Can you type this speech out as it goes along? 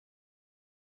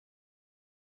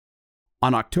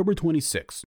On October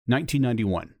 26,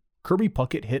 1991, Kirby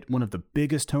Puckett hit one of the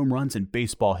biggest home runs in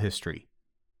baseball history.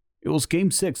 It was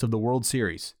Game 6 of the World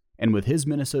Series, and with his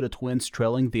Minnesota Twins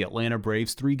trailing the Atlanta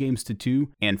Braves 3-2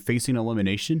 and facing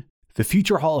elimination, the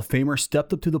future Hall of Famer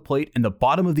stepped up to the plate in the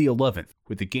bottom of the 11th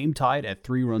with the game tied at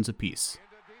 3 runs apiece.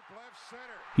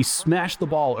 He smashed the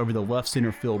ball over the left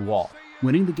center field wall,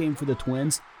 winning the game for the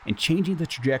Twins and changing the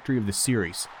trajectory of the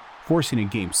series, forcing a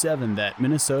Game 7 that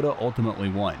Minnesota ultimately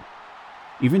won.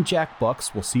 Even Jack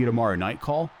Buck's "We'll see you tomorrow" night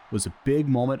call was a big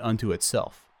moment unto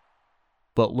itself.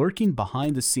 But lurking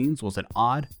behind the scenes was an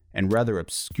odd and rather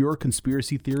obscure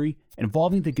conspiracy theory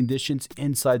involving the conditions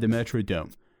inside the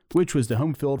Metrodome, which was the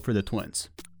home field for the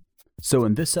Twins. So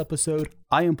in this episode,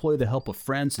 I employ the help of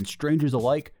friends and strangers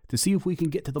alike to see if we can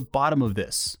get to the bottom of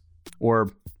this, or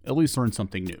at least learn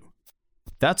something new.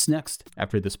 That's next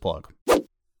after this plug.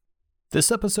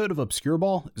 This episode of Obscure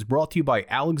Ball is brought to you by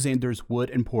Alexander's Wood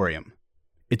Emporium.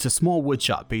 It's a small wood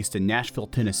shop based in Nashville,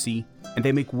 Tennessee, and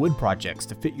they make wood projects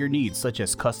to fit your needs such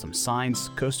as custom signs,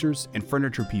 coasters, and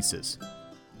furniture pieces.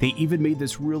 They even made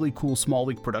this really cool Small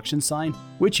League production sign,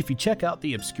 which if you check out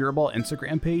the Obscure Ball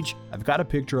Instagram page, I've got a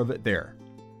picture of it there.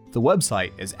 The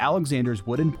website is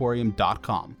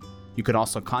alexanderswoodemporium.com. You can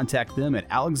also contact them at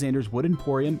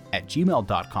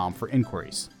alexanderswoodemporium@gmail.com for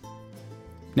inquiries.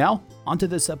 Now, onto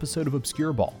this episode of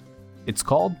Obscure Ball. It's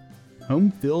called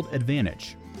Home Field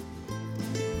Advantage.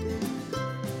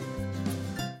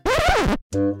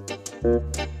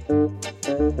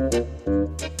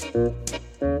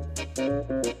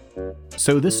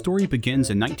 So this story begins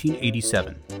in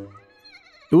 1987.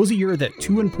 It was a year that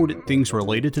 2 important things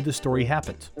related to the story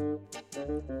happened.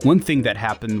 One thing that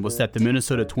happened was that the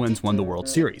Minnesota Twins won the World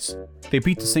Series. They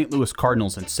beat the St. Louis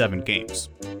Cardinals in 7 games.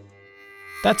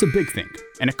 That's a big thing,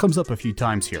 and it comes up a few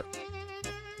times here.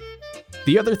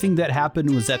 The other thing that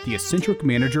happened was that the eccentric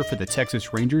manager for the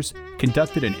Texas Rangers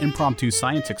conducted an impromptu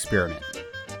science experiment.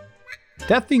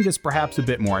 That thing is perhaps a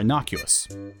bit more innocuous.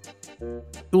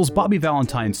 It was Bobby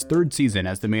Valentine's 3rd season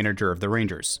as the manager of the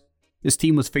Rangers. His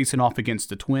team was facing off against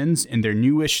the Twins in their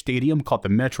newish stadium called the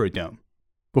Metrodome.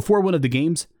 Before one of the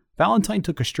games, Valentine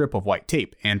took a strip of white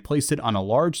tape and placed it on a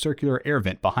large circular air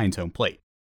vent behind home plate.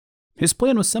 His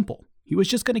plan was simple. He was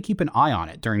just going to keep an eye on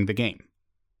it during the game.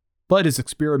 But his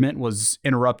experiment was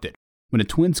interrupted when a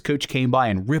Twins coach came by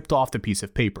and ripped off the piece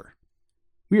of paper.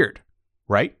 Weird,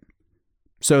 right?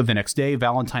 So the next day,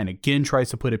 Valentine again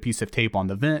tries to put a piece of tape on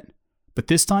the vent, but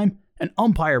this time, an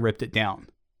umpire ripped it down.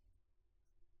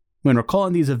 When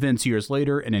recalling these events years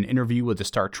later in an interview with the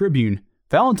Star Tribune,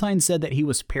 Valentine said that he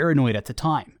was paranoid at the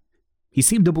time. He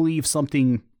seemed to believe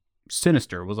something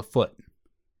sinister was afoot.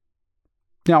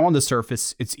 Now, on the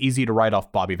surface, it's easy to write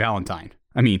off Bobby Valentine.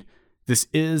 I mean, this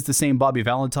is the same Bobby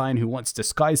Valentine who once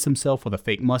disguised himself with a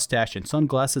fake mustache and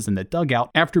sunglasses in the dugout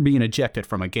after being ejected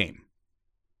from a game.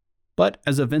 But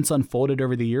as events unfolded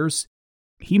over the years,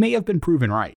 he may have been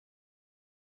proven right.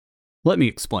 Let me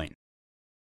explain.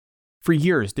 For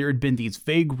years, there had been these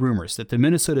vague rumors that the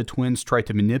Minnesota Twins tried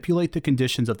to manipulate the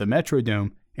conditions of the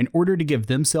Metrodome in order to give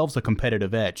themselves a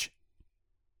competitive edge.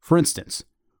 For instance,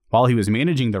 while he was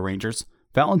managing the Rangers,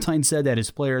 Valentine said that his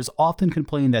players often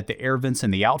complained that the air vents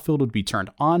in the outfield would be turned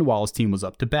on while his team was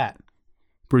up to bat,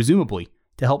 presumably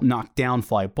to help knock down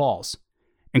fly balls,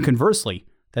 and conversely,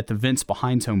 that the vents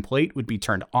behind home plate would be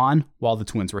turned on while the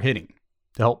Twins were hitting,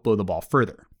 to help blow the ball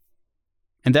further.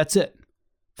 And that's it.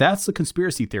 That's the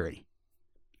conspiracy theory.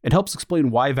 It helps explain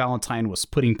why Valentine was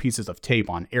putting pieces of tape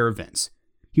on air vents.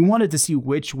 He wanted to see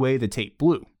which way the tape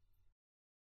blew.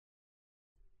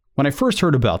 When I first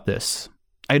heard about this,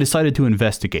 I decided to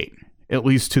investigate, at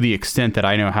least to the extent that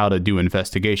I know how to do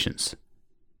investigations.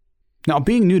 Now,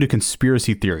 being new to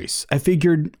conspiracy theories, I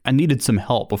figured I needed some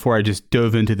help before I just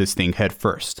dove into this thing head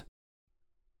first.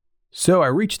 So I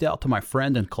reached out to my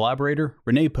friend and collaborator,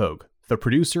 Renee Pogue, the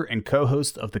producer and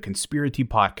co-host of the Conspiracy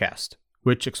Podcast,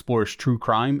 which explores true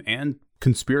crime and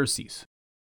conspiracies.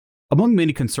 Among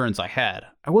many concerns I had,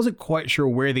 I wasn't quite sure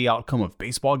where the outcome of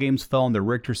baseball games fell on the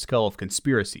Richter scale of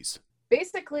conspiracies.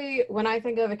 Basically, when I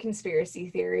think of a conspiracy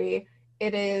theory,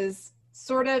 it is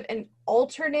sort of an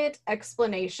alternate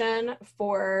explanation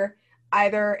for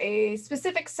either a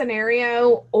specific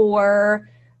scenario or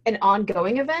an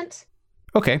ongoing event.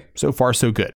 Okay, so far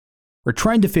so good. We're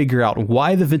trying to figure out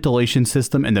why the ventilation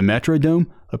system in the Metrodome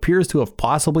appears to have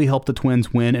possibly helped the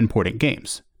Twins win important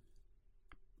games.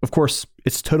 Of course,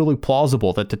 it's totally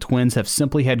plausible that the Twins have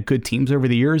simply had good teams over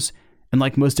the years, and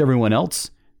like most everyone else,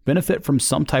 benefit from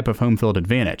some type of home field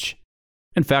advantage.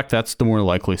 In fact, that's the more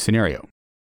likely scenario.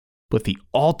 But the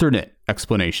alternate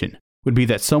explanation would be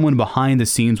that someone behind the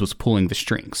scenes was pulling the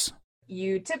strings.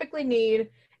 You typically need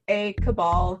a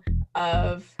cabal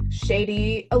of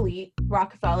shady elite,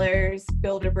 Rockefellers,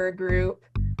 Bilderberg Group.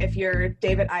 If you're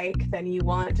David Icke, then you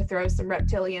want to throw some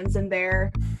reptilians in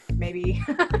there. Maybe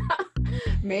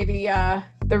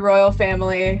the royal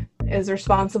family is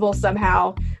responsible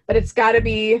somehow, but it's got to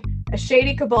be a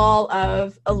shady cabal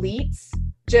of elites,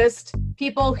 just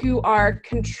people who are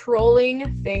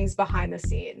controlling things behind the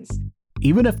scenes.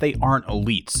 Even if they aren't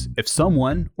elites, if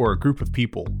someone or a group of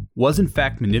people was in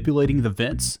fact manipulating the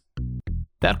events,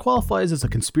 that qualifies as a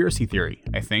conspiracy theory,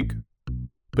 I think.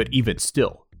 But even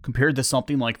still, compared to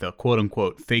something like the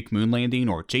quote-unquote fake moon landing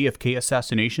or JFK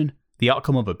assassination, the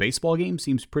outcome of a baseball game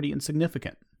seems pretty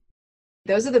insignificant.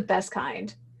 Those are the best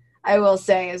kind, I will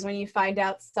say, is when you find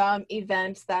out some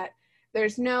event that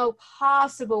there's no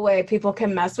possible way people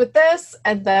can mess with this,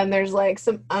 and then there's like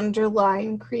some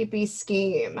underlying creepy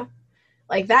scheme.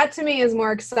 Like, that to me is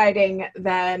more exciting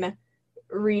than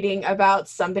reading about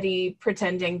somebody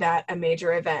pretending that a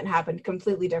major event happened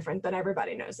completely different than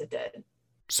everybody knows it did.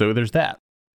 So there's that.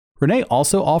 Renee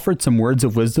also offered some words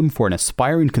of wisdom for an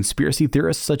aspiring conspiracy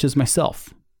theorist such as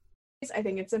myself. I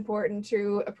think it's important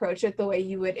to approach it the way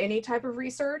you would any type of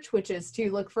research, which is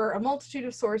to look for a multitude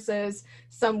of sources,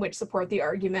 some which support the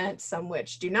argument, some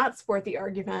which do not support the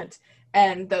argument,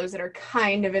 and those that are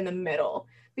kind of in the middle.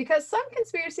 Because some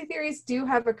conspiracy theories do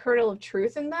have a kernel of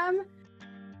truth in them.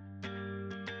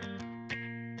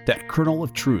 That kernel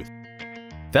of truth.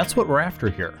 That's what we're after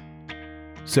here.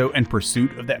 So in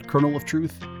pursuit of that kernel of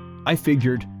truth, I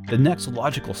figured the next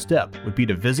logical step would be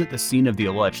to visit the scene of the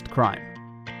alleged crime.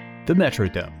 The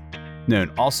Metrodome,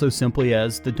 known also simply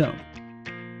as the Dome.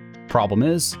 Problem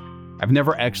is, I've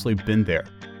never actually been there,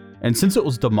 and since it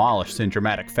was demolished in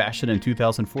dramatic fashion in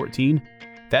 2014,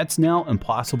 that's now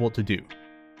impossible to do.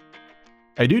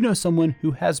 I do know someone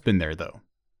who has been there though.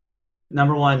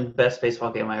 Number one best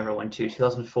baseball game I ever went to,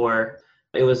 2004.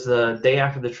 It was the day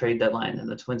after the trade deadline, and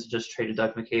the Twins had just traded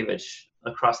Doug Mickavich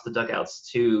across the dugouts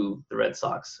to the Red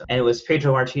Sox. And it was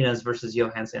Pedro Martinez versus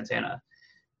Johan Santana.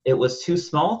 It was too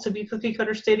small to be cookie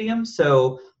cutter stadium,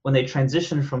 so when they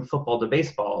transitioned from football to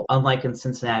baseball, unlike in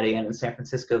Cincinnati and in San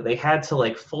Francisco, they had to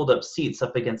like fold up seats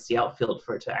up against the outfield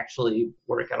for it to actually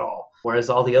work at all. Whereas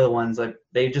all the other ones, like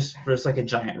there's like a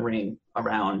giant ring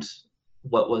around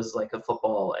what was like a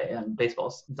football and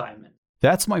baseball diamond.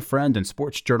 That's my friend and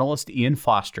sports journalist Ian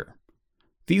Foster.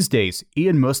 These days,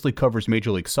 Ian mostly covers Major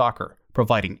League Soccer,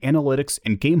 providing analytics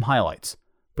and game highlights,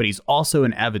 but he's also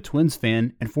an avid Twins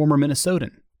fan and former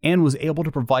Minnesotan, and was able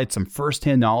to provide some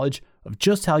first-hand knowledge of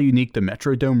just how unique the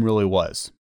Metrodome really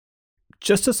was.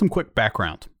 Just as some quick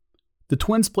background, the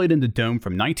Twins played in the Dome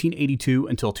from 1982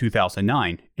 until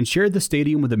 2009 and shared the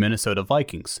stadium with the Minnesota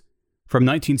Vikings. From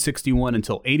 1961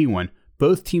 until 81,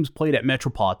 both teams played at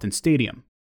Metropolitan Stadium.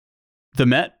 The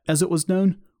Met, as it was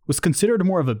known, was considered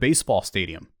more of a baseball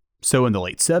stadium, so in the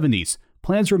late 70s,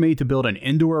 plans were made to build an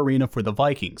indoor arena for the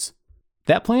Vikings.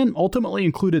 That plan ultimately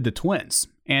included the Twins,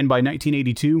 and by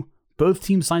 1982, both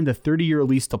teams signed a 30-year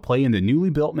lease to play in the newly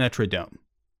built Metrodome.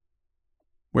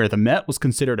 Where the Met was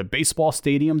considered a baseball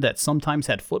stadium that sometimes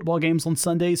had football games on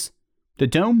Sundays, the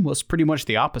Dome was pretty much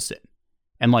the opposite.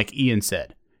 And like Ian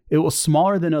said, it was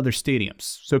smaller than other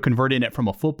stadiums, so converting it from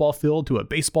a football field to a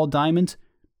baseball diamond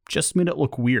just made it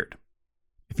look weird.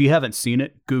 If you haven't seen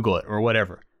it, Google it or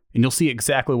whatever, and you'll see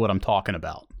exactly what I'm talking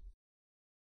about.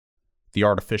 The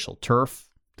artificial turf,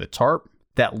 the tarp,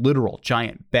 that literal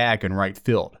giant bag in right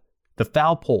field, the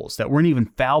foul poles that weren't even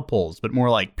foul poles, but more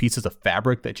like pieces of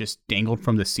fabric that just dangled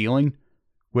from the ceiling,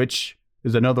 which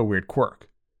is another weird quirk.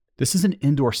 This is an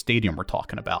indoor stadium we're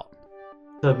talking about.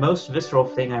 The most visceral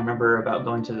thing I remember about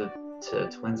going to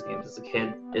Twins games as a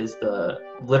kid is the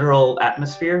literal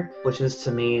atmosphere, which is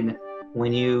to mean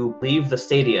when you leave the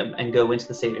stadium and go into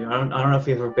the stadium. I don't know if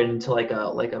you've ever been into like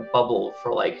a bubble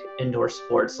for like indoor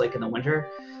sports, like in the winter,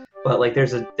 but like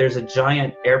there's a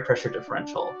giant air pressure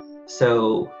differential.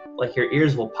 So like your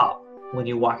ears will pop when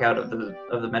you walk out of the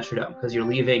Metrodome because you're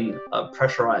leaving a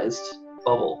pressurized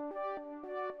bubble.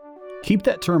 Keep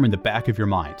that term in the back of your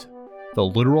mind, the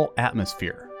literal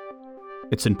atmosphere.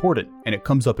 It's important, and it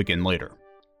comes up again later.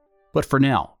 But for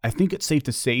now, I think it's safe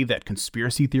to say that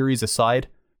conspiracy theories aside,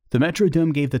 the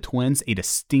Metrodome gave the Twins a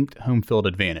distinct home field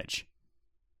advantage.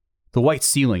 The white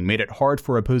ceiling made it hard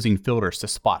for opposing fielders to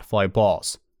spot fly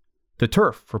balls. The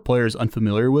turf, for players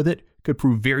unfamiliar with it, could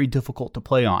prove very difficult to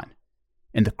play on.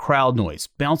 And the crowd noise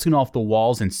bouncing off the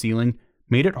walls and ceiling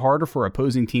made it harder for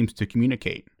opposing teams to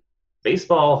communicate.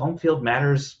 Baseball, home field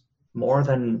matters more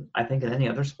than I think in any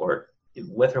other sport,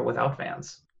 with or without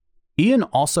fans. Ian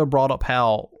also brought up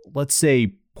how, let's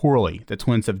say, poorly the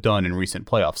Twins have done in recent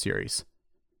playoff series.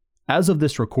 As of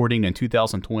this recording in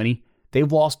 2020,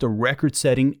 they've lost a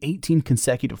record-setting 18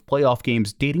 consecutive playoff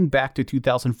games dating back to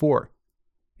 2004.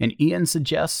 And Ian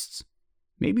suggests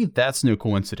maybe that's no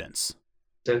coincidence.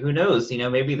 So who knows?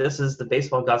 Maybe this is the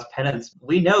baseball gods' penance.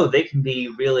 We know they can be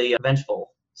really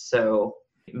vengeful. So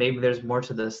maybe there's more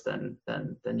to this than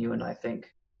you and I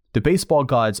think. The baseball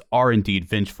gods are indeed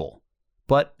vengeful,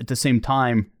 but at the same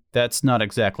time, that's not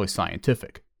exactly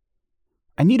scientific.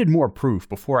 I needed more proof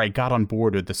before I got on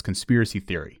board with this conspiracy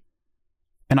theory.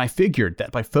 And I figured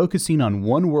that by focusing on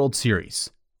one World Series,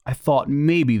 I thought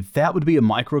maybe that would be a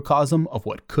microcosm of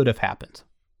what could have happened.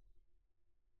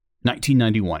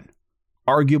 1991,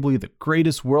 arguably the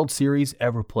greatest World Series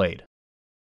ever played.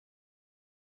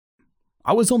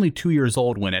 I was only 2 years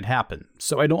old when it happened,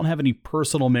 so I don't have any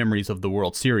personal memories of the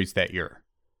World Series that year.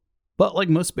 But like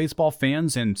most baseball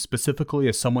fans, and specifically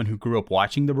as someone who grew up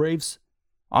watching the Braves,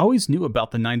 I always knew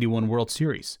about the 91 World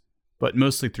Series, but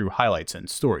mostly through highlights and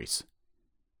stories.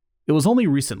 It was only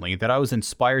recently that I was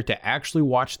inspired to actually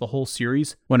watch the whole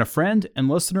series when a friend and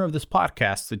listener of this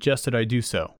podcast suggested I do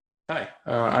so. Hi,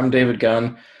 I'm David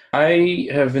Gunn. I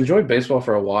have enjoyed baseball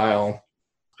for a while.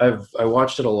 I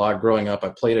watched it a lot growing up. I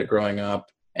played it growing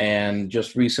up. And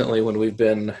just recently when we've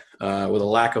been with a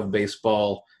lack of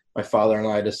baseball, my father and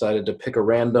I decided to pick a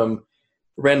random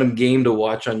game to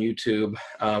watch on YouTube.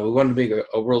 We wanted to make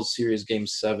a World Series Game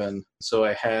 7. So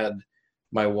I had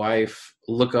my wife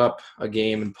look up a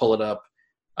game and pull it up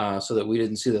so that we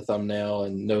didn't see the thumbnail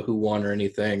and know who won or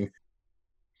anything.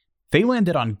 They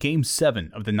landed on Game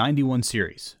 7 of the 91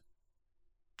 series.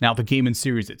 Now, the game and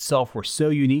series itself were so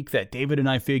unique that David and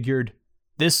I figured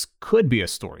this could be a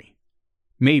story.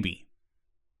 Maybe.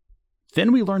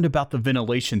 Then we learned about the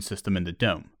ventilation system in the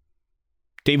dome.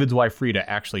 David's wife Rita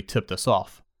actually tipped us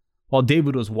off. While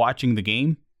David was watching the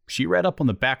game, she read up on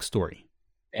the backstory.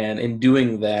 And in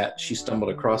doing that, she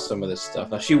stumbled across some of this stuff.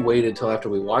 Now, she waited till after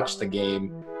we watched the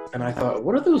game, and I thought,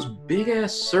 what are those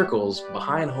big-ass circles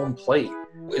behind home plate?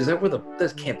 Is that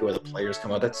that can't be where the players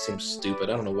come out. That seems stupid.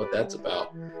 I don't know what that's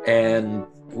about. And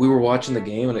we were watching the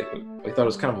game, and we thought it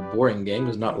was kind of a boring game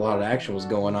because not a lot of action was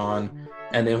going on.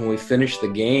 And then when we finished the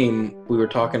game, we were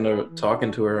talking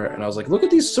to her, and I was like, look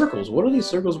at these circles. What are these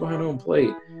circles behind home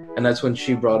plate? And that's when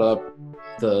she brought up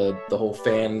the whole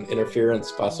fan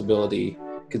interference possibility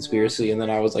conspiracy, and then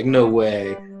I was like, no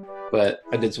way. But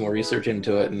I did some more research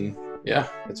into it, and yeah,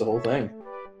 it's a whole thing.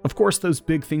 Of course, those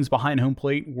big things behind home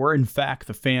plate were in fact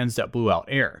the fans that blew out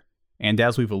air, and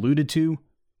as we've alluded to,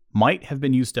 might have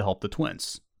been used to help the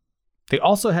Twins. They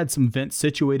also had some vents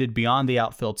situated beyond the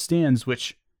outfield stands,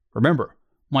 which, remember,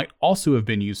 might also have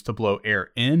been used to blow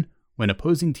air in when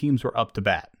opposing teams were up to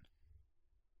bat.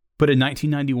 But in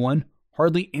 1991,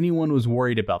 hardly anyone was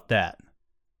worried about that.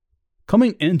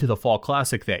 Coming into the Fall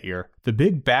Classic that year, the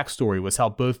big backstory was how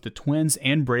both the Twins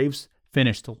and Braves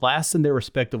finished last in their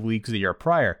respective leagues the year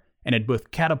prior and had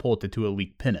both catapulted to a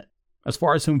league pennant. As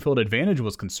far as home field advantage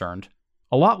was concerned,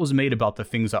 a lot was made about the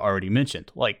things I already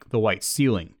mentioned, like the white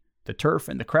ceiling, the turf,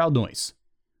 and the crowd noise.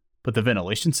 But the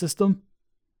ventilation system?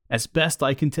 As best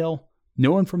I can tell,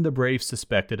 no one from the Braves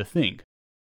suspected a thing.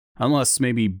 Unless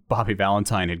maybe Bobby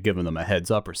Valentine had given them a heads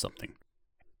up or something.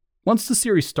 Once the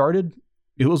series started,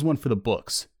 it was one for the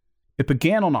books. It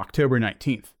began on October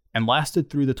 19th and lasted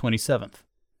through the 27th.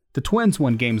 The Twins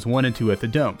won games 1 and 2 at the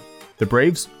Dome. The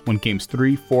Braves won games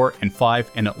 3, 4, and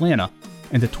 5 in Atlanta,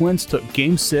 and the Twins took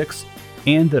Game 6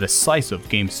 and the decisive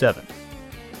Game 7.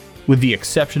 With the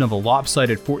exception of a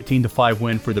lopsided 14-5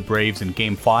 win for the Braves in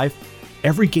Game 5,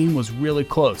 every game was really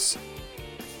close.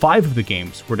 5 of the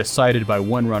games were decided by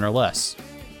 1 run or less.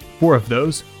 4 of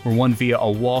those were won via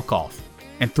a walk-off,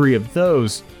 and 3 of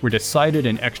those were decided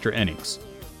in extra innings.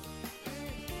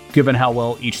 Given how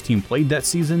well each team played that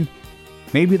season,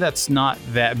 maybe that's not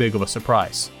that big of a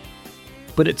surprise.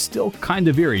 But it's still kind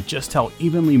of eerie just how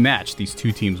evenly matched these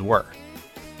two teams were.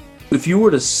 If you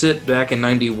were to sit back in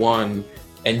 91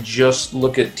 and just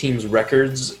look at teams'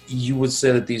 records, you would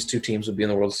say that these two teams would be in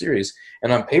the World Series.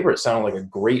 And on paper, it sounded like a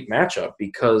great matchup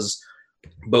because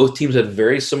both teams had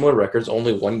very similar records,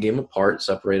 only 1 game apart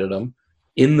separated them.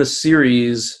 In the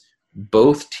series,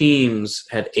 both teams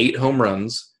had 8 home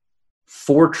runs,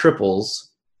 4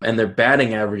 triples, and their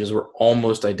batting averages were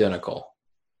almost identical.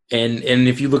 And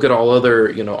if you look at all other,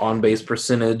 on-base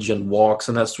percentage and walks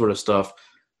and that sort of stuff,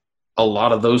 a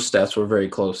lot of those stats were very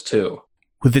close too.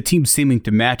 With the teams seeming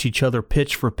to match each other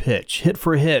pitch for pitch, hit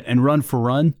for hit, and run for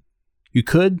run, you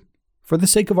could, for the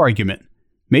sake of argument,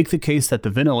 make the case that the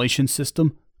ventilation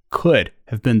system could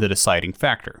have been the deciding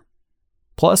factor.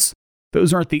 Plus,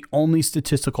 those aren't the only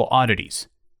statistical oddities.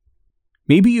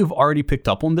 Maybe you've already picked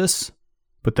up on this,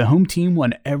 but the home team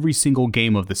won every single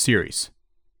game of the series.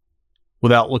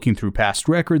 Without looking through past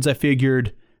records, I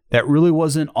figured that really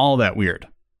wasn't all that weird.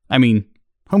 I mean,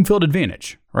 home field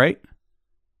advantage, right?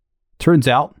 Turns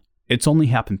out, it's only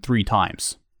happened 3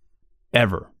 times.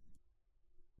 Ever.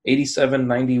 87,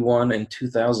 91, and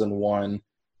 2001.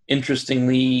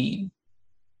 Interestingly,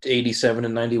 87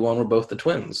 and 91 were both the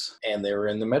Twins, and they were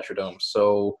in the Metrodome.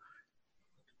 So,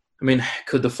 I mean,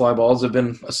 could the fly balls have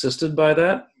been assisted by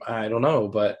that? I don't know,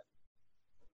 but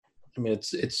I mean,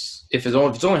 if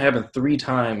it's only happened 3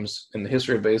 times in the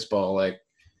history of baseball, like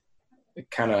it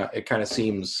kind of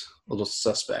seems a little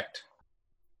suspect.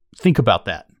 Think about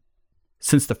that.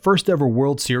 Since the first ever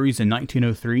World Series in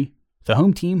 1903, the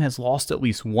home team has lost at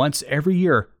least once every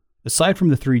year, aside from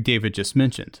the 3 David just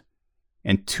mentioned.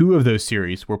 And 2 of those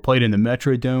series were played in the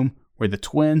Metrodome, where the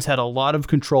Twins had a lot of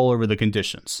control over the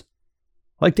conditions.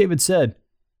 Like David said,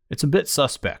 it's a bit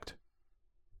suspect.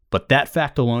 But that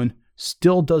fact alone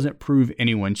still doesn't prove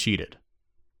anyone cheated.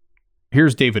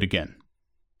 Here's David again.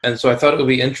 And so I thought it would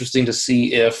be interesting to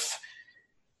see if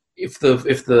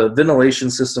the ventilation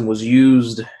system was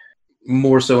used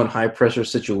more so in high pressure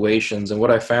situations. And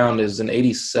what I found is in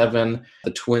 87,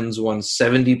 the Twins won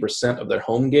 70% of their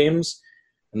home games,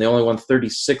 and they only won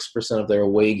 36% of their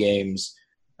away games.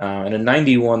 And in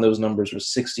 91, those numbers were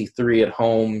 63 at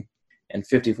home and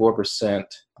 54%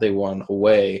 they won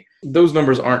away. Those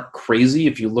numbers aren't crazy.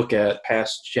 If you look at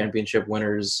past championship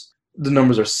winners, the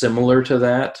numbers are similar to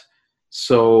that.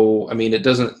 So, I mean, it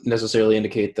doesn't necessarily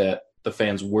indicate that the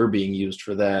fans were being used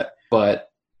for that,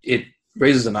 but it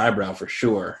raises an eyebrow for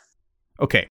sure.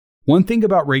 Okay, one thing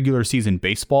about regular season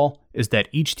baseball is that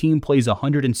each team plays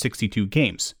 162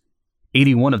 games,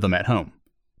 81 of them at home.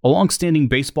 A long-standing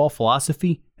baseball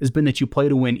philosophy has been that you play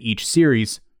to win each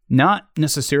series, not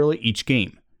necessarily each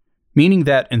game, meaning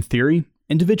that, in theory,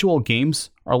 individual games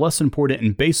are less important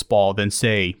in baseball than,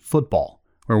 say, football,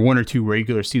 where 1 or 2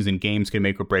 regular season games can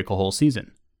make or break a whole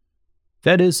season.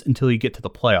 That is until you get to the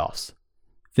playoffs.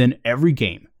 Then every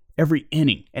game, every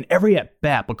inning, and every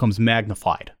at-bat becomes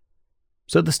magnified.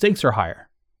 So the stakes are higher.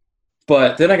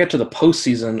 But then I got to the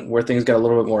postseason where things got a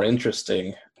little bit more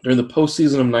interesting. During the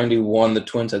postseason of 91, the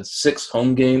Twins had 6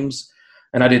 home games,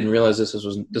 and I didn't realize this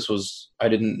was I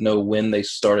didn't know when they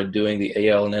started doing the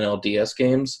AL and NLDS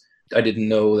games. I didn't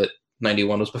know that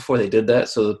 91 was before they did that,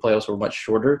 so the playoffs were much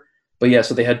shorter. But yeah,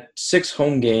 so they had 6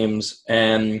 home games,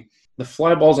 and the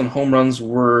fly balls and home runs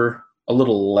were a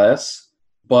little less,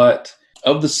 but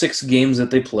of the 6 games that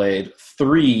they played,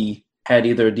 3 had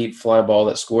either a deep fly ball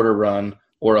that scored a run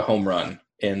or a home run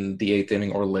in the 8th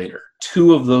inning or later.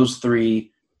 2 of those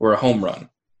 3 were a home run.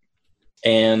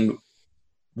 And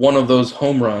one of those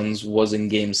home runs was in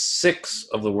Game 6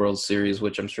 of the World Series,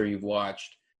 which I'm sure you've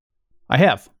watched. I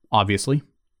have, obviously.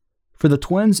 For the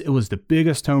Twins, it was the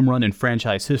biggest home run in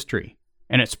franchise history,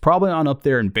 and it's probably on up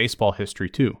there in baseball history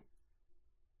too.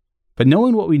 But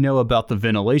knowing what we know about the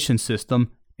ventilation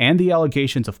system and the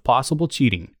allegations of possible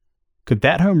cheating, could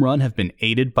that home run have been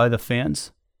aided by the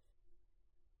fans?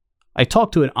 I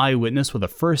talked to an eyewitness with a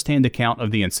first-hand account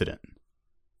of the incident.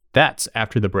 That's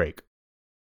after the break.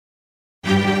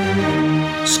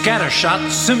 Scattershot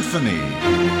Symphony.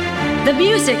 The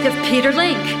music of Peter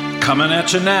Link. Coming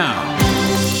at you now.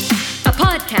 A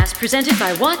podcast presented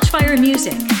by Watchfire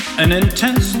Music. An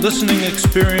intense listening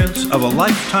experience of a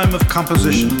lifetime of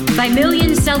composition. By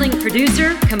million-selling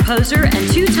producer, composer, and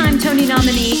 2-time Tony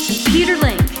nominee, Peter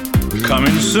Link.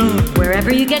 Coming soon.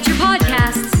 Wherever you get your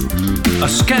podcasts. A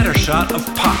scattershot of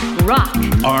pop, rock,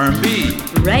 R&B,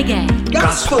 reggae,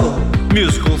 gospel,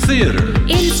 musical theater,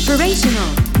 inspirational,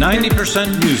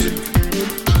 90% music.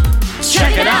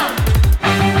 Check it out!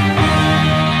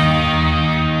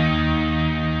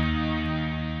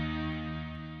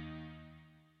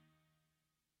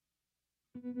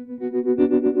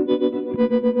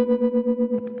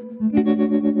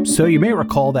 So you may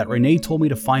recall that Renee told me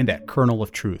to find that kernel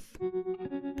of truth.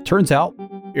 Turns out,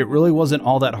 it really wasn't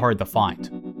all that hard to find.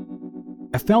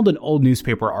 I found an old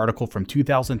newspaper article from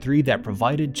 2003 that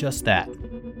provided just that.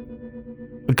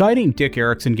 A guy named Dick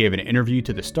Erickson gave an interview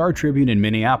to the Star Tribune in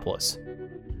Minneapolis.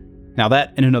 Now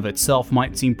that in and of itself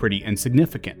might seem pretty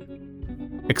insignificant,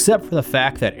 except for the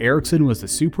fact that Erickson was the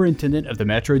superintendent of the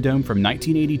Metrodome from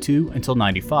 1982 until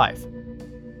 95.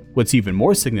 What's even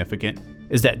more significant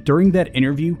is that during that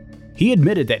interview, he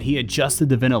admitted that he adjusted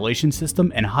the ventilation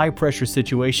system in high-pressure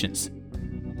situations,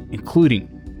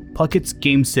 including Puckett's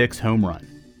Game 6 home run.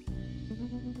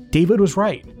 David was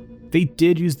right. They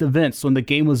did use the vents when the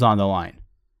game was on the line.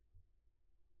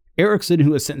 Erickson,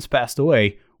 who has since passed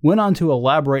away, went on to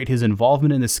elaborate his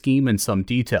involvement in the scheme in some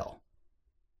detail.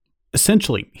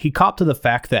 Essentially, he copped to the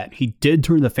fact that he did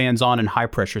turn the fans on in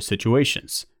high-pressure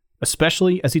situations,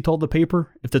 especially, as he told the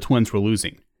paper, if the Twins were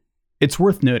losing. It's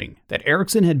worth noting that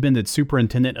Erickson had been the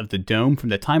superintendent of the Dome from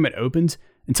the time it opened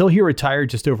until he retired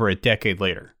just over a decade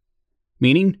later,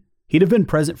 meaning he'd have been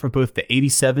present for both the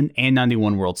 87 and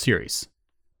 91 World Series.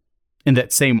 In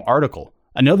that same article,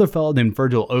 another fellow named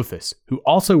Virgil Office, who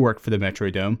also worked for the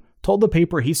Metrodome, told the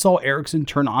paper he saw Erickson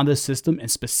turn on the system in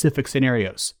specific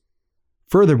scenarios.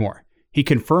 Furthermore, he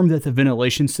confirmed that the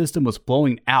ventilation system was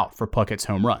blowing out for Puckett's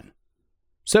home run.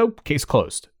 So, case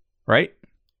closed, right?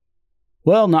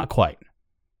 Well, not quite.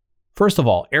 First of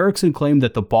all, Erickson claimed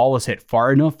that the ball was hit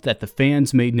far enough that the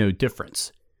fans made no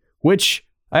difference, which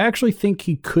I actually think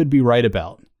he could be right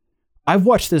about. I've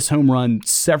watched this home run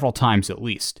several times at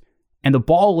least, and the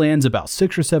ball lands about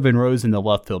 6 or 7 rows in the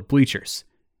left field bleachers.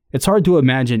 It's hard to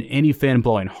imagine any fan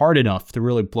blowing hard enough to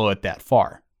really blow it that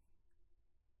far.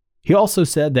 He also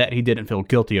said that he didn't feel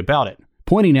guilty about it,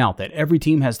 pointing out that every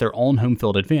team has their own home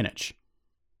field advantage.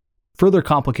 Further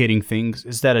complicating things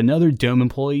is that another Dome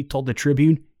employee told the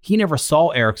Tribune he never saw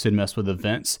Erickson mess with the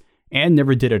vents and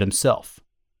never did it himself.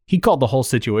 He called the whole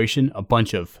situation a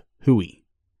bunch of hooey.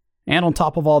 And on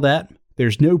top of all that,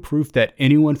 there's no proof that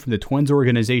anyone from the Twins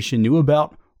organization knew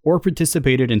about or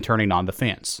participated in turning on the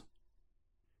fans.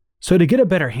 So to get a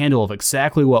better handle of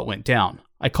exactly what went down,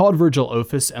 I called Virgil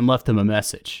Office and left him a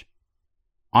message.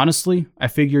 Honestly, I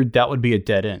figured that would be a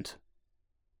dead end.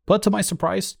 But to my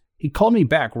surprise, he called me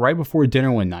back right before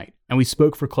dinner one night, and we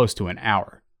spoke for close to an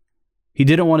hour. He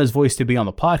didn't want his voice to be on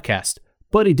the podcast,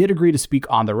 but he did agree to speak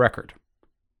on the record.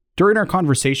 During our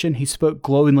conversation, he spoke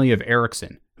glowingly of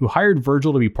Erickson, who hired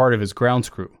Virgil to be part of his grounds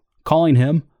crew, calling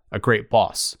him a great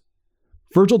boss.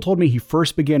 Virgil told me he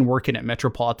first began working at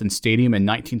Metropolitan Stadium in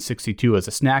 1962 as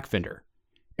a snack vendor.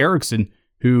 Erickson,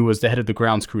 who was the head of the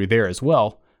grounds crew there as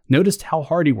well, noticed how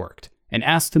hard he worked and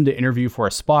asked him to interview for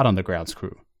a spot on the grounds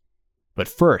crew. But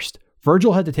first,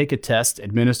 Virgil had to take a test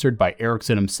administered by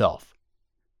Erickson himself.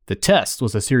 The test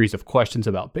was a series of questions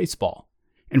about baseball,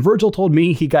 and Virgil told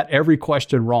me he got every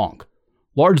question wrong,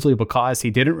 largely because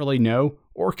he didn't really know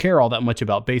or care all that much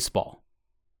about baseball.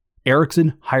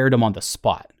 Erickson hired him on the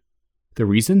spot. The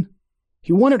reason?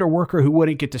 He wanted a worker who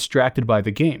wouldn't get distracted by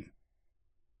the game.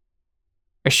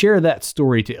 I share that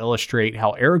story to illustrate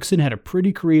how Erickson had a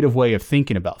pretty creative way of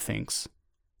thinking about things.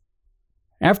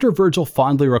 After Virgil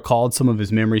fondly recalled some of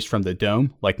his memories from the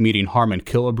Dome, like meeting Harmon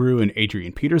Killebrew and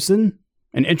Adrian Peterson,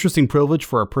 an interesting privilege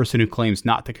for a person who claims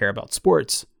not to care about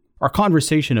sports, our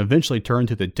conversation eventually turned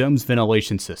to the Dome's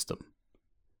ventilation system.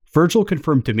 Virgil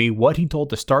confirmed to me what he told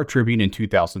the Star Tribune in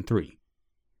 2003.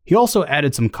 He also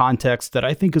added some context that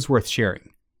I think is worth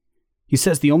sharing. He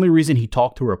says the only reason he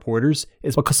talked to reporters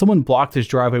is because someone blocked his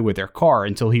driveway with their car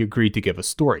until he agreed to give a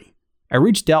story. I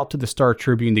reached out to the Star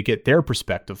Tribune to get their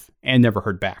perspective and never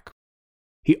heard back.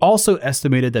 He also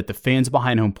estimated that the fans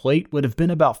behind home plate would have been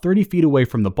about 30 feet away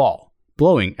from the ball,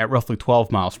 blowing at roughly 12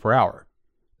 miles per hour.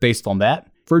 Based on that,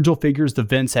 Virgil figures the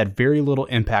vents had very little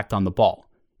impact on the ball,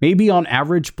 maybe on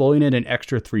average blowing it an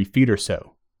extra 3 feet or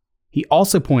so. He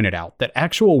also pointed out that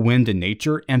actual wind in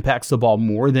nature impacts the ball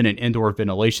more than an indoor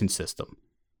ventilation system.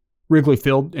 Wrigley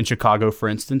Field in Chicago, for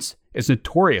instance, is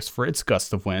notorious for its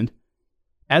gusts of wind,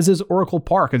 as is Oracle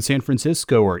Park in San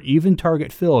Francisco or even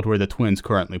Target Field where the Twins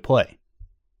currently play.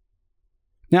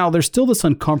 Now, there's still this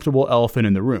uncomfortable elephant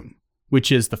in the room, which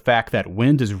is the fact that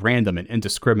wind is random and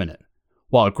indiscriminate,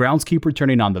 while a groundskeeper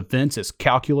turning on the vents is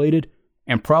calculated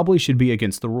and probably should be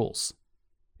against the rules.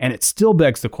 And it still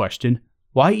begs the question,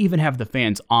 why even have the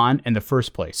fans on in the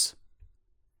first place?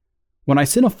 When I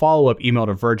sent a follow-up email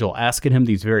to Virgil asking him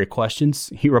these very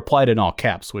questions, he replied in all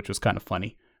caps, which was kind of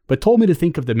funny, but told me to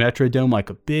think of the Metrodome like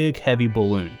a big, heavy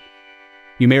balloon.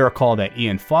 You may recall that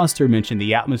Ian Foster mentioned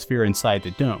the atmosphere inside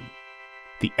the dome.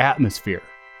 The atmosphere.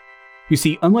 You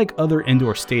see, unlike other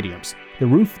indoor stadiums, the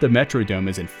roof of the Metrodome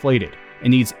is inflated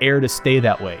and needs air to stay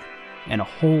that way, and a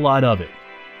whole lot of it.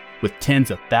 With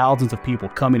tens of thousands of people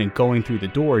coming and going through the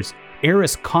doors, air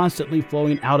is constantly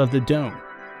flowing out of the dome,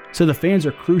 so the fans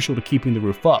are crucial to keeping the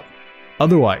roof up.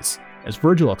 Otherwise, as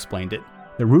Virgil explained it,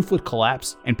 the roof would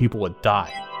collapse and people would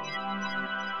die.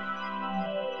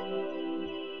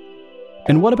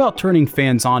 And what about turning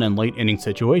fans on in late inning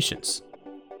situations?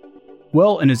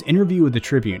 Well, in his interview with the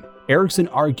Tribune, Erickson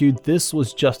argued this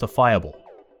was justifiable.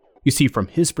 You see, from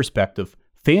his perspective,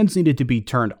 fans needed to be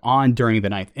turned on during the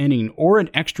 9th inning or in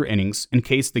extra innings in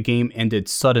case the game ended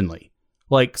suddenly,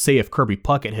 like say if Kirby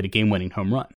Puckett hit a game-winning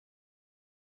home run.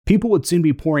 People would soon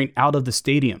be pouring out of the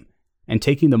stadium and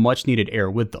taking the much-needed air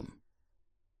with them.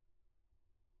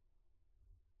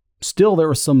 Still, there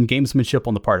was some gamesmanship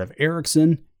on the part of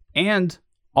Erickson, and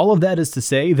all of that is to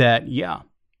say that, yeah,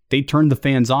 they turned the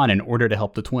fans on in order to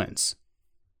help the Twins.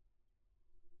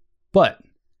 But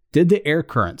did the air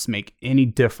currents make any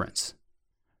difference?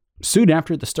 Soon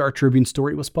after the Star Tribune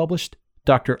story was published,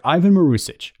 Dr. Ivan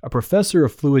Marusic, a professor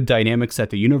of fluid dynamics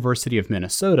at the University of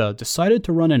Minnesota, decided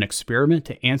to run an experiment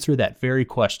to answer that very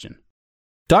question.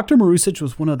 Dr. Marusic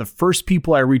was one of the first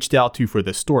people I reached out to for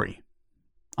this story.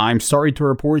 I'm sorry to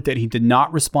report that he did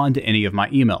not respond to any of my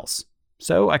emails,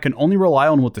 so I can only rely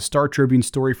on what the Star Tribune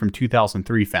story from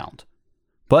 2003 found.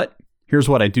 But here's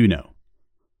what I do know.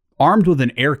 Armed with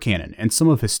an air cannon and some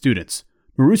of his students,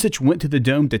 Marusic went to the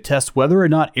dome to test whether or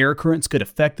not air currents could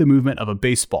affect the movement of a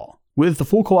baseball, with the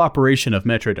full cooperation of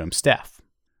Metrodome staff.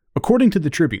 According to the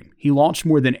Tribune, he launched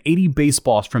more than 80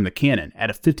 baseballs from the cannon at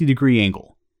a 50-degree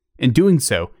angle. In doing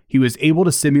so, he was able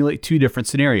to simulate two different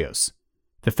scenarios: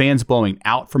 the fans blowing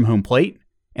out from home plate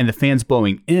and the fans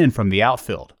blowing in from the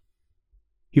outfield.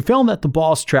 He found that the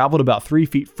balls traveled about 3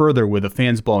 feet further with the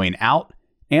fans blowing out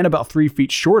and about 3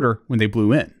 feet shorter when they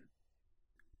blew in.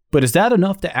 But is that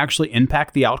enough to actually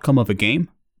impact the outcome of a game?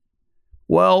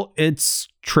 Well, it's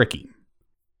tricky.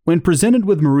 When presented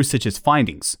with Marusic's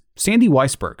findings, Sandy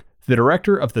Weisberg, the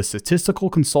director of the Statistical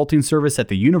Consulting Service at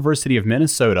the University of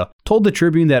Minnesota, told the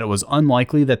Tribune that it was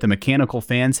unlikely that the mechanical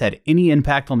fans had any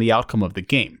impact on the outcome of the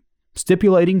game,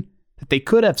 stipulating that they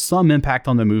could have some impact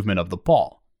on the movement of the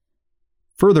ball.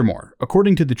 Furthermore,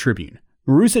 according to the Tribune,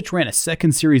 Marusic ran a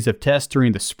second series of tests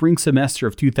during the spring semester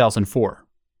of 2004,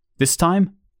 this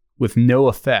time with no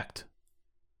effect.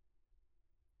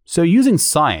 So using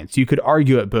science, you could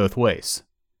argue it both ways.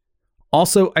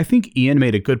 Also, I think Ian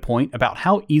made a good point about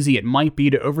how easy it might be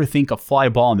to overthink a fly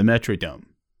ball in the Metrodome,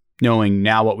 knowing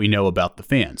now what we know about the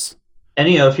fans. And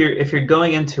if you're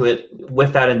going into it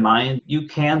with that in mind, you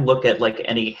can look at like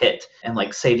any hit and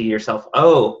like say to yourself,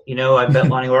 oh, I bet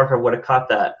Lonnie Walker would have caught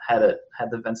that had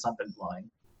the vents not been blowing.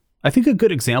 I think a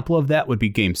good example of that would be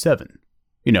Game 7.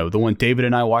 The one David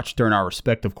and I watched during our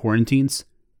respective quarantines.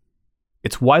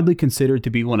 It's widely considered to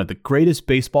be one of the greatest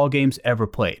baseball games ever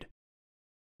played.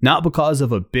 Not because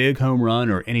of a big home run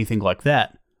or anything like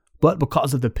that, but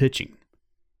because of the pitching.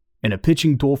 In a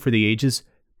pitching duel for the ages,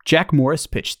 Jack Morris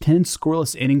pitched 10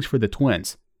 scoreless innings for the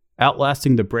Twins,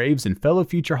 outlasting the Braves and fellow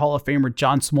future Hall of Famer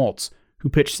John Smoltz, who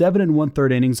pitched 7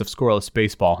 1/3 innings of scoreless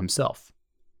baseball himself.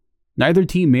 Neither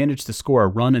team managed to score a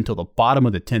run until the bottom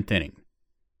of the 10th inning.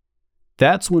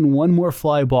 That's when one more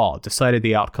fly ball decided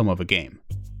the outcome of a game.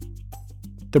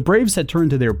 The Braves had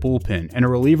turned to their bullpen and a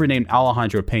reliever named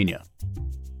Alejandro Pena.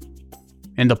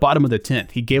 In the bottom of the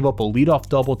 10th, he gave up a leadoff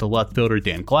double to left fielder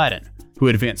Dan Gladden, who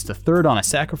advanced to third on a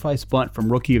sacrifice bunt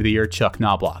from Rookie of the Year Chuck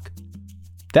Knobloch.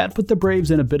 That put the Braves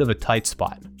in a bit of a tight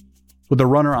spot. With a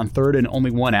runner on third and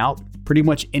only one out, pretty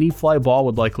much any fly ball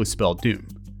would likely spell doom.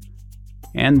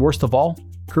 And worst of all,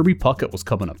 Kirby Puckett was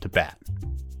coming up to bat.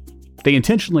 They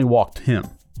intentionally walked him.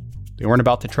 They weren't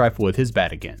about to trifle with his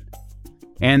bat again.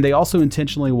 And they also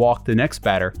intentionally walked the next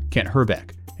batter, Kent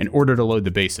Hrbek, in order to load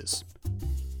the bases.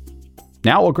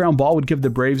 Now a ground ball would give the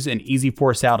Braves an easy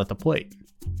force out at the plate,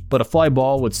 but a fly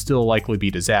ball would still likely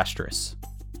be disastrous.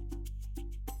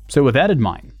 So with that in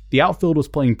mind, the outfield was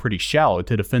playing pretty shallow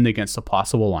to defend against a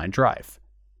possible line drive.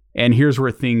 And here's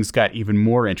where things got even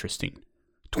more interesting.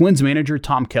 Twins manager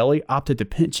Tom Kelly opted to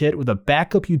pinch hit with a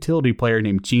backup utility player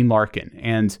named Gene Larkin,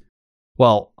 and,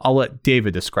 well, I'll let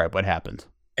David describe what happened.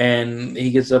 And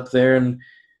he gets up there and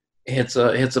hits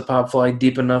a pop fly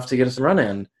deep enough to get us a run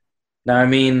in. Now, I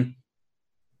mean,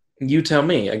 you tell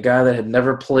me, a guy that had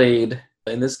never played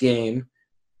in this game,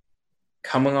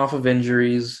 coming off of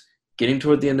injuries, getting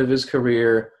toward the end of his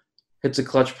career, hits a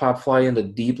clutch pop fly into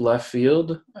deep left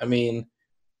field. I mean,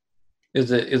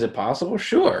 is it possible?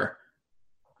 Sure.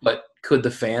 But could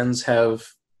the fans have,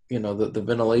 the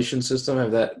ventilation system,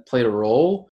 have that played a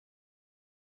role?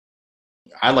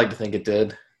 I'd like to think it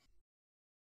did.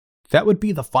 That would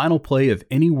be the final play of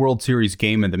any World Series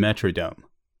game in the Metrodome.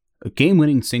 A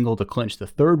game-winning single to clinch the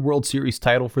third World Series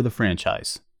title for the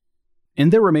franchise. In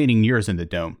their remaining years in the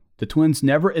Dome, the Twins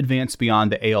never advanced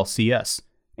beyond the ALCS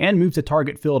and moved to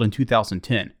Target Field in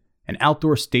 2010, an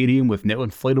outdoor stadium with no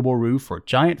inflatable roof or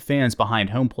giant fans behind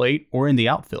home plate or in the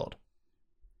outfield.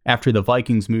 After the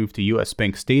Vikings moved to US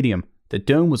Bank Stadium, the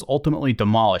Dome was ultimately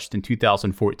demolished in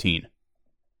 2014.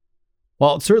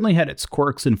 While it certainly had its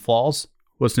quirks and flaws,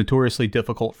 was notoriously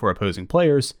difficult for opposing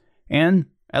players, and,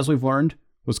 as we've learned,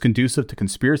 was conducive to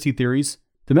conspiracy theories,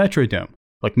 the Metrodome,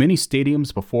 like many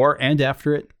stadiums before and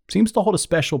after it, seems to hold a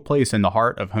special place in the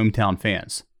heart of hometown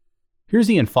fans. Here's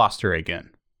Ian Foster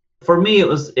again. For me, it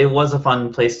was a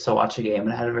fun place to watch a game, and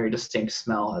it had a very distinct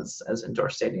smell, as indoor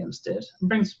stadiums did.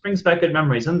 It brings back good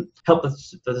memories, and helped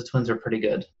that the Twins are pretty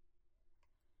good.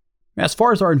 As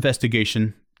far as our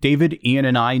investigation, David, Ian,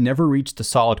 and I never reached a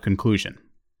solid conclusion.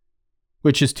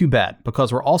 Which is too bad,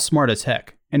 because we're all smart as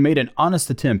heck and made an honest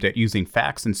attempt at using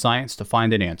facts and science to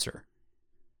find an answer.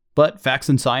 But facts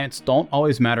and science don't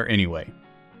always matter anyway.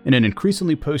 In an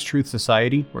increasingly post-truth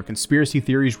society where conspiracy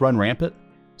theories run rampant,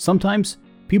 sometimes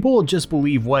people will just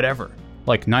believe whatever,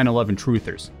 like 9/11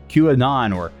 truthers,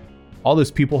 QAnon, or all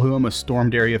those people who almost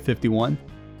stormed Area 51.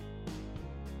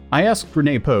 I asked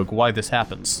Renee Pogue why this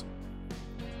happens.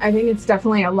 I think it's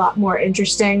definitely a lot more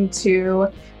interesting to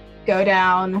go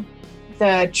down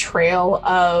the trail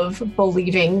of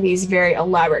believing these very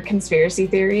elaborate conspiracy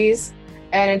theories.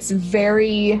 And it's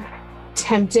very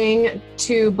tempting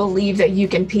to believe that you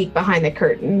can peek behind the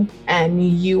curtain and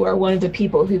you are one of the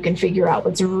people who can figure out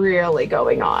what's really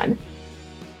going on.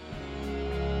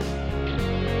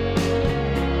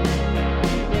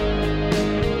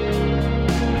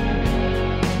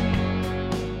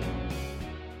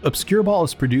 Obscure Ball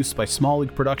is produced by Small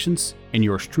League Productions and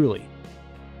yours truly.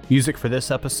 Music for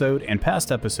this episode and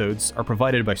past episodes are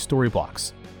provided by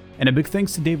Storyblocks. And a big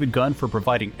thanks to David Gunn for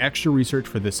providing extra research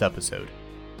for this episode.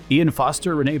 Ian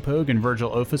Foster, Renee Pogue, and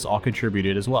Virgil Ofis all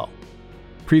contributed as well.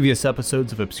 Previous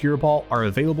episodes of Obscure Ball are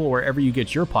available wherever you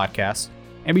get your podcasts,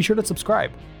 and be sure to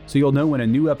subscribe so you'll know when a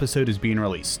new episode is being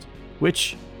released,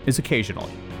 which is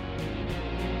occasionally.